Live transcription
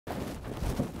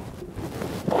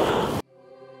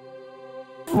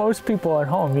Most people at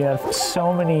home, you have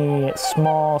so many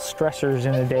small stressors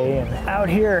in a day, and out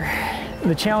here,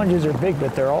 the challenges are big,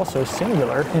 but they're also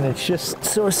singular, and it's just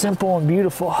so simple and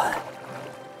beautiful.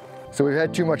 So we've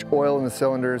had too much oil in the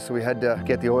cylinders, so we had to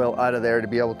get the oil out of there to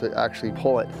be able to actually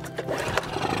pull it.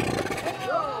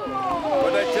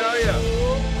 What'd I tell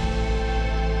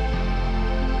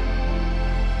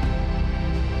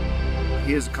you?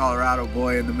 He is a Colorado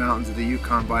boy in the mountains of the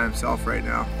Yukon by himself right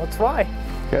now. Let's fly.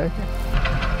 Okay.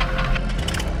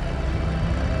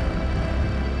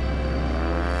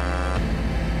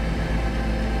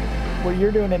 What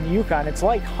you're doing in the Yukon, it's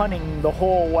like hunting the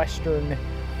whole western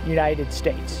United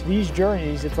States. These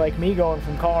journeys, it's like me going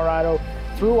from Colorado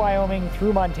through Wyoming,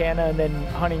 through Montana, and then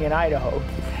hunting in Idaho.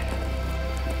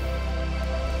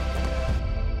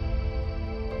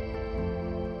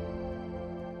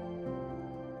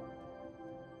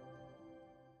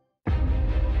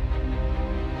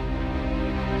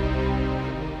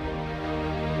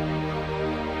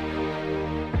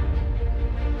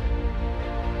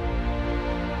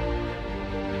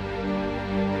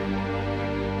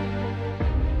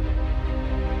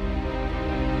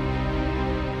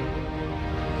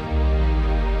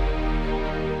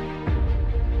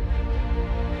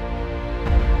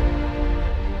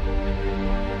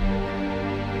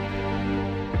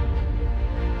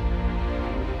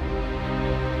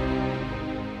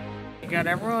 Got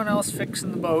everyone else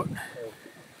fixing the boat.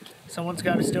 Someone's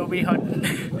got to still be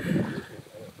hunting.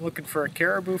 Looking for a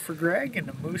caribou for Greg and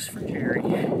a moose for Jerry.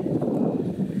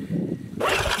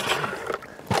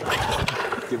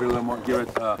 Give it a little more, give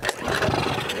it,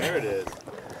 there it is.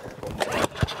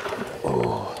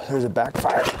 Oh, there's a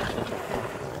backfire.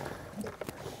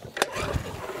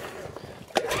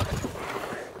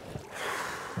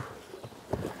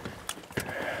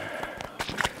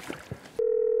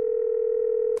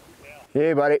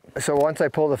 Hey buddy, so once I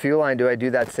pull the fuel line, do I do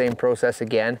that same process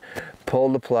again? Pull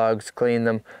the plugs, clean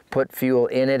them, put fuel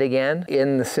in it again,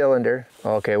 in the cylinder.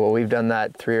 Okay, well we've done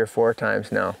that 3 or 4 times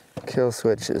now. Kill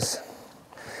switches.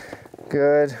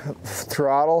 Good.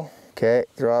 Throttle. Okay,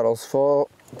 throttle's full.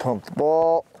 Pump the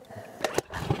ball.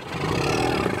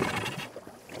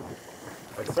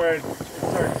 It started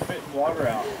spitting water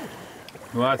out.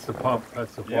 Well, that's the pump.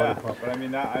 That's the water pump. But I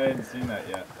mean, I hadn't seen that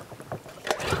yet.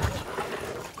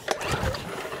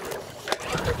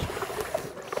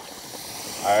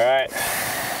 All right.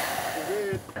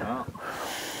 We're good. Oh.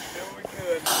 Feeling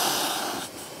good.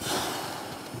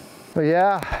 Well,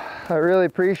 yeah, I really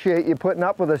appreciate you putting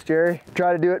up with us, Jerry.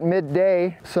 Try to do it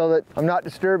midday so that I'm not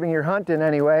disturbing your hunt in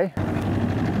any way.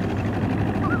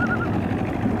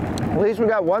 At least we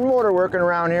got one motor working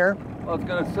around here. I was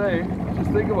gonna say,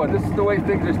 just think about it. This is the way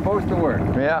things are supposed to work.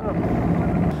 Yeah.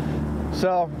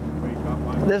 So,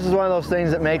 this is one of those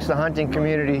things that makes the hunting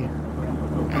community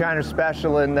kind of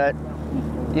special in that,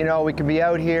 you know, we can be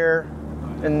out here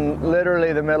in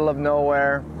literally the middle of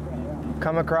nowhere,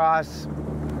 come across,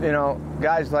 you know,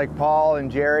 guys like Paul and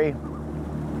Jerry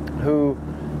who,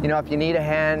 you know, if you need a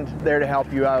hand, they're to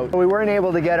help you out. We weren't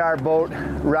able to get our boat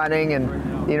running,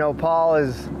 and, you know, Paul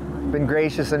has been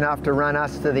gracious enough to run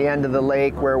us to the end of the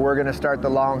lake where we're going to start the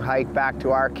long hike back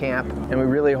to our camp, and we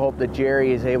really hope that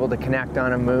Jerry is able to connect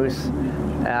on a moose.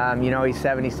 You know, he's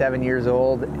 77 years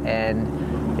old,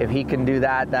 and if he can do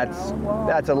that,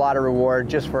 that's a lot of reward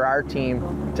just for our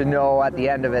team to know at the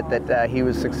end of it that he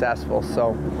was successful.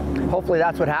 So hopefully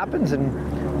that's what happens,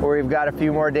 and we've got a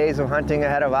few more days of hunting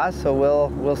ahead of us, so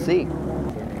we'll see.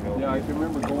 Yeah, I can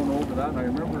remember going over that, and I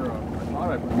thought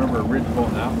I remember a ridge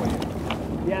going that way.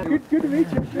 Yeah, good to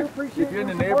meet you. Sure, appreciate If you're in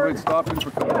the neighborhood, stop in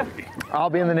for coffee. I'll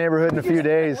be in the neighborhood in a few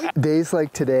days. Days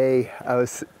like today, I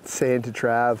was saying to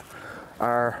Trav,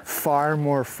 are far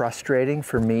more frustrating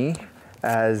for me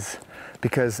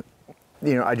because,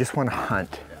 you know, I just want to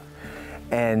hunt.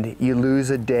 And you lose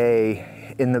a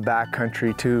day in the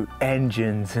backcountry to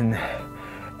engines, and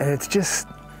it's just,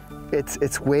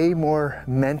 it's way more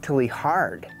mentally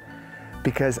hard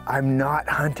because I'm not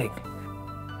hunting.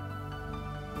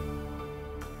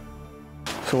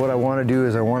 So what I want to do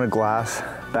is I want a glass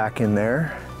back in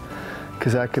there,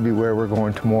 because that could be where we're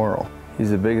going tomorrow. He's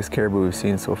the biggest caribou we've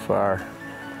seen so far,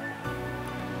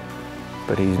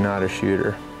 but he's not a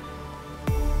shooter.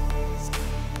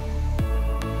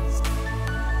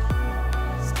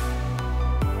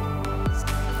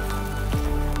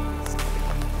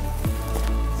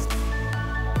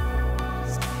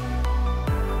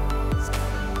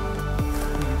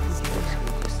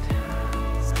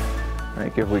 I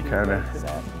think if we kind of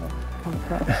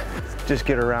just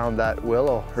get around that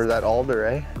willow or that alder,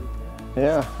 eh?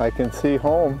 Yeah, I can see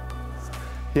home.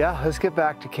 Yeah, let's get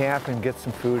back to camp and get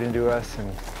some food into us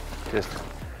and just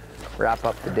wrap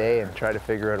up the day and try to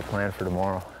figure out a plan for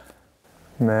tomorrow.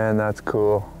 Man, that's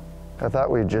cool. I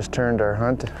thought we just turned our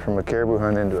hunt from a caribou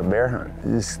hunt into a bear hunt.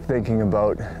 Just thinking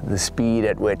about the speed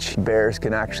at which bears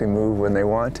can actually move when they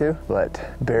want to, but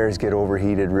bears get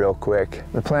overheated real quick.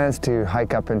 The plan is to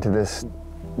hike up into this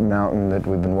mountain that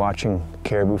we've been watching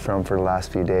caribou from for the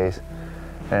last few days.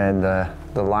 And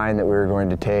the line that we were going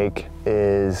to take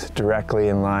is directly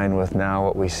in line with now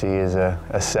what we see is a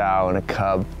sow and a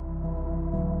cub.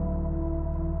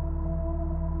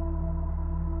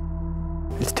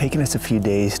 It's taken us a few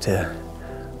days to,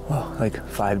 well, like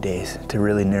 5 days, to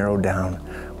really narrow down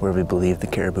where we believe the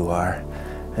caribou are.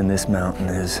 And this mountain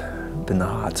has been the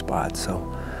hot spot,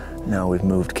 so now we've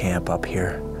moved camp up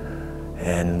here.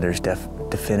 And there's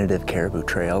definitive caribou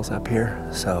trails up here,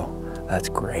 so that's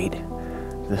great.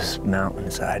 This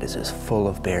mountainside is just full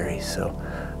of berries, so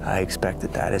I expect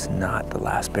that that is not the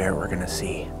last bear we're gonna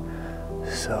see.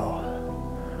 So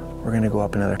we're gonna go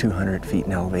up another 200 feet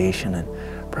in elevation and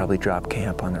probably drop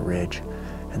camp on the ridge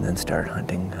and then start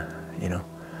hunting, you know,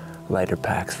 lighter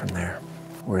packs from there.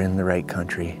 We're in the right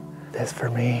country. This for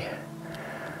me,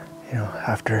 you know,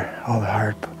 after all the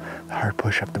hard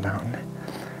push up the mountain,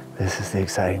 this is the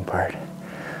exciting part,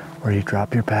 where you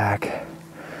drop your pack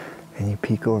and you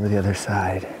peek over the other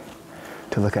side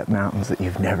to look at mountains that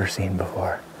you've never seen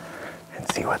before and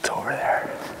see what's over there.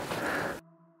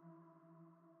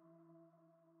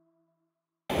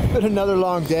 It's been another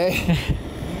long day.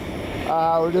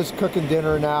 We're just cooking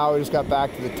dinner now. We just got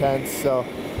back to the tents. So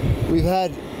we've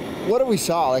had, what did we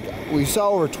saw? Like, we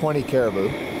saw over 20 caribou.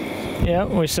 Yeah,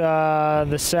 we saw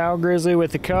the sow grizzly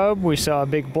with the cub. We saw a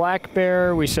big black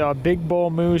bear. We saw a big bull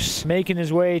moose making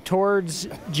his way towards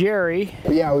Jerry.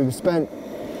 But yeah, we've spent,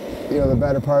 you know, the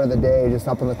better part of the day just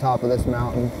up on the top of this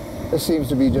mountain. This seems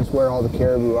to be just where all the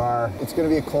caribou are. It's going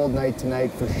to be a cold night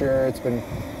tonight for sure. It's been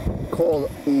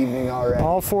cold evening already.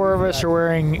 All four of us are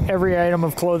wearing every item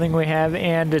of clothing we have,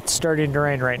 and it's starting to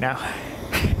rain right now.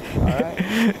 All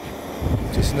right.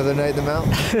 Just another night in the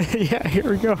mountains. Yeah,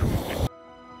 here we go.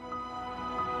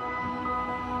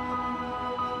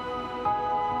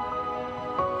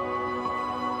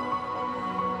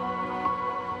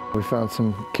 We found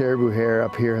some caribou hair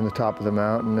up here on the top of the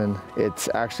mountain, and it's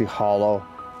actually hollow,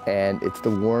 and it's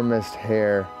the warmest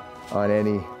hair on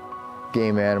any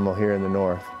game animal here in the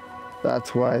north.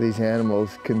 That's why these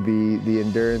animals can be the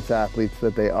endurance athletes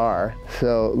that they are.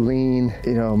 So lean,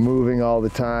 you know, moving all the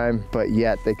time, but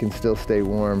yet they can still stay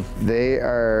warm. They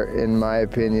are, in my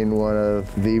opinion, one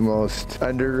of the most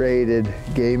underrated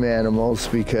game animals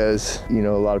because, you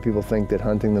know, a lot of people think that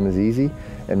hunting them is easy,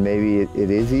 and maybe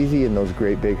it is easy in those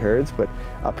great big herds, but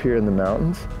up here in the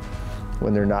mountains,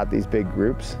 when they're not these big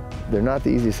groups, they're not the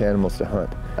easiest animals to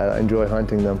hunt. I enjoy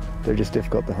hunting them. They're just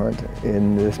difficult to hunt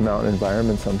in this mountain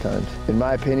environment sometimes. In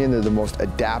my opinion, they're the most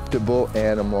adaptable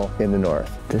animal in the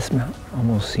north. This mountain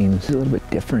almost seems a little bit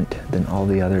different than all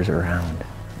the others around.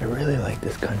 I really like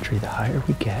this country. The higher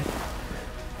we get,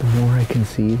 the more I can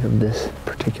see of this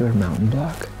particular mountain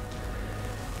block.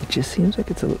 It just seems like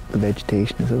the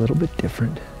vegetation is a little bit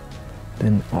different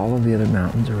than all of the other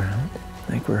mountains around.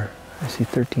 Like I see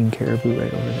 13 caribou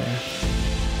right over there.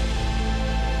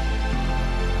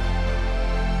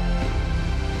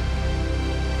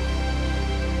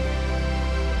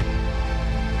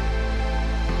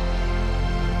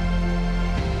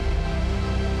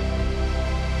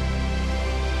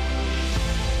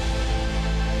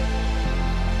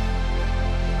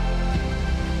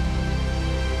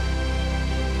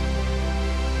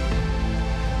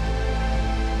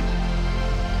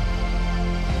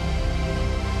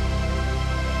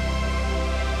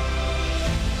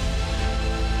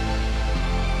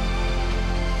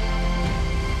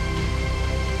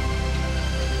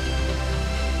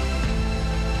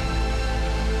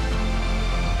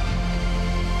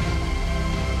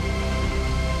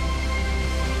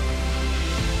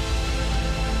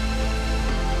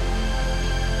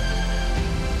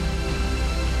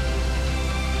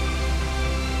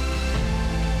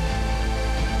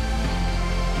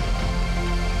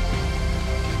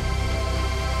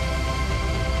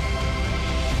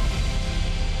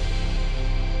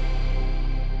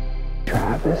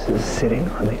 Travis is sitting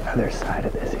on the other side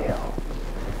of this hill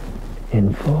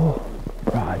in full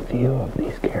broad view of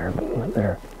these caribou.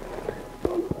 They're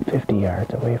 50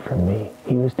 yards away from me.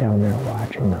 He was down there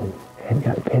watching them and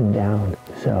got pinned down.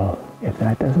 So if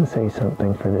that doesn't say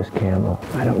something for this camel,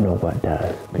 I don't know what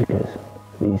does, because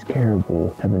these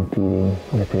caribou have been feeding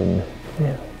within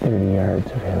 30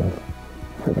 yards of him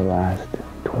for the last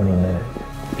 20 minutes.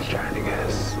 He's trying to get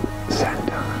his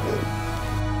scent on us.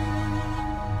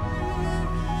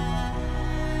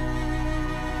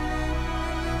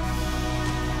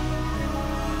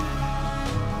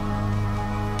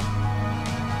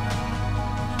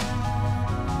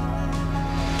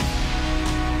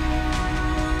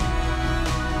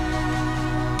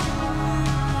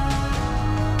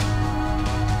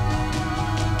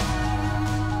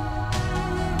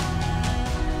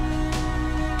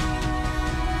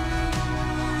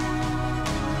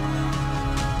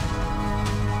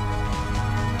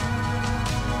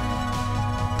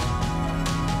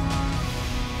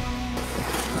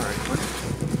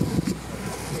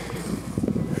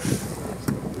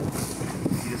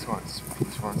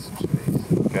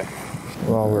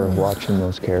 while we were watching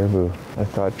those caribou. I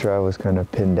thought Trav was kind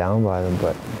of pinned down by them,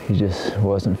 but he just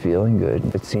wasn't feeling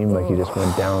good. It seemed like he just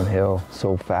went downhill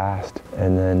so fast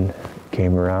and then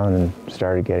came around and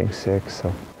started getting sick.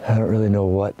 So I don't really know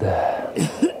what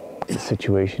the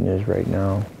situation is right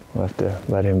now. We'll have to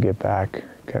let him get back,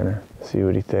 kind of see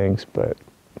what he thinks, but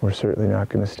we're certainly not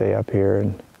going to stay up here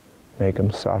and make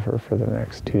him suffer for the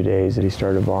next 2 days that he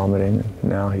started vomiting.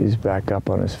 Now he's back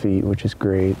up on his feet, which is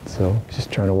great. So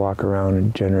just trying to walk around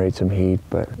and generate some heat,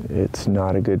 but it's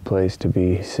not a good place to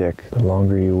be sick. The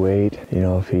longer you wait, you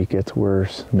know, if he gets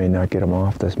worse, may not get him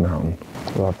off this mountain.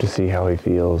 We'll have to see how he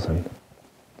feels and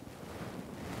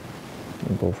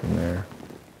we'll go from there.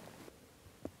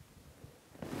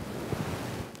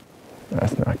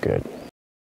 That's not good.